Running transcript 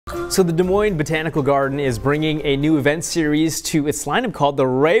So the Des Moines Botanical Garden is bringing a new event series to its lineup called the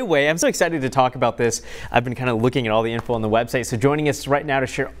Ray Way. I'm so excited to talk about this. I've been kind of looking at all the info on the website. So joining us right now to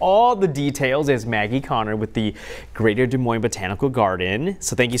share all the details is Maggie Connor with the Greater Des Moines Botanical Garden.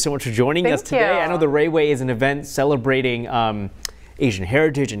 So thank you so much for joining us today. I know the Ray Way is an event celebrating Asian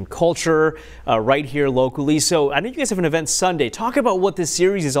heritage and culture right here locally. So I know you guys have an event Sunday. Talk about what this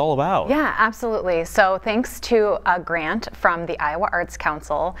series is all about. Yeah, absolutely. So thanks to a grant from the Iowa Arts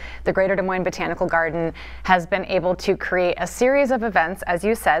Council, the Greater Des Moines Botanical Garden has been able to create a series of events, as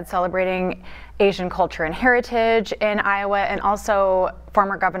you said, celebrating Asian culture and heritage in Iowa, and also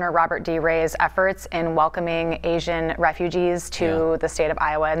former Governor Robert D. Ray's efforts in welcoming Asian refugees to the state of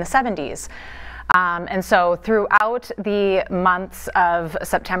Iowa in the 70s. And so throughout the months of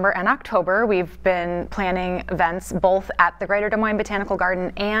September and October, we've been planning events both at the Greater Des Moines Botanical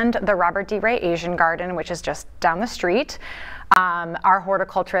Garden and the Robert D. Ray Asian Garden, which is just down the street. Our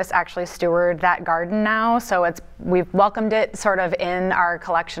horticulturists actually steward that garden now, so we've welcomed it sort of in our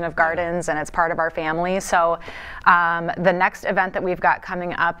collection of gardens, and it's part of our family. So the next event that we've got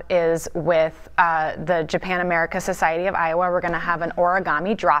coming up is with the Japan America Society of Iowa. We're going to have an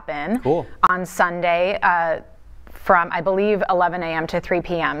origami drop-in on Sunday from, I believe, 11 a.m. to 3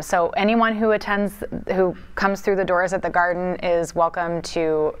 p.m. So anyone who comes through the doors at the garden is welcome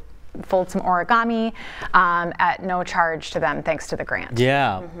to fold some origami at no charge to them, thanks to the grant.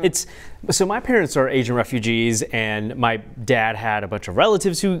 Yeah, so my parents are Asian refugees, and my dad had a bunch of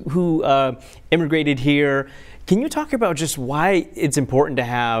relatives who immigrated here. Can you talk about just why it's important to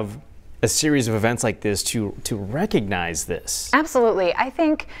have a series of events like this to recognize this? Absolutely. I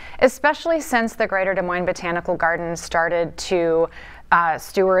think especially since the Greater Des Moines Botanical Garden started to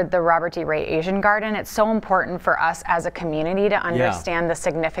steward the Robert D. Ray Asian Garden, it's so important for us as a community to understand the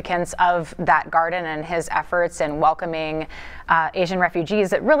significance of that garden and his efforts in welcoming Asian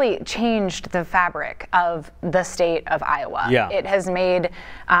refugees. It really changed the fabric of the state of Iowa. It has made,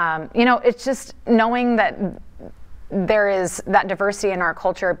 you know, it's just knowing that there is that diversity in our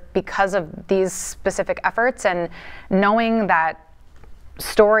culture because of these specific efforts, and knowing that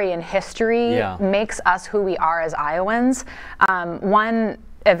story and history makes us who we are as Iowans. One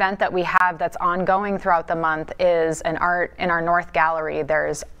event that we have that's ongoing throughout the month is an art in our North Gallery.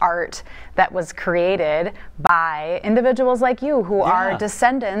 There's art that was created by individuals like you who are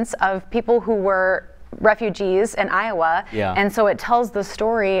descendants of people who were refugees in Iowa, and so it tells the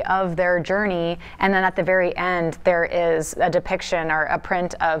story of their journey, and then at the very end there is a depiction or a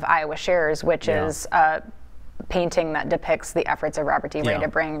print of Iowa Shares, which is a painting that depicts the efforts of Robert D. Ray to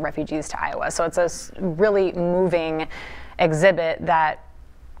bring refugees to Iowa. So it's a really moving exhibit that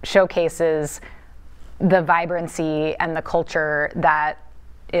showcases the vibrancy and the culture that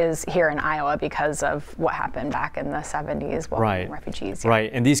is here in Iowa because of what happened back in the 70s welcoming refugees.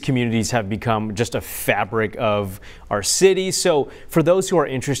 Right, and these communities have become just a fabric of our city. So for those who are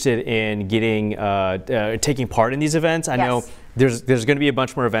interested in getting taking part in these events, I know there's going to be a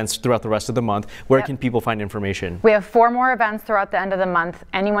bunch more events throughout the rest of the month. Where can people find information? We have 4 more events throughout the end of the month.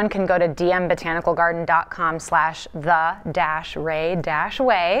 Anyone can go to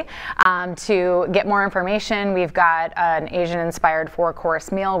dmbotanicalgarden.com/the-ray-way to get more information. We've got an Asian-inspired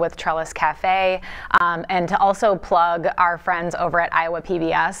 4-course meal with Trellis Cafe, and to also plug our friends over at Iowa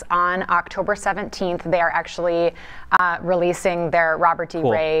PBS. On October 17th, they are actually releasing their Robert D.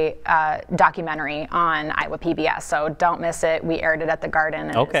 Ray documentary on Iowa PBS, so don't miss it. We aired it at the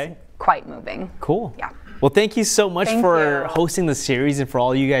garden, and it's quite moving. Cool. Yeah. Well, thank you so much for hosting the series and for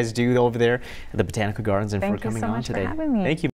all you guys do over there at the Botanical Gardens, and for coming on today. Thank you so much for having me. Thank you.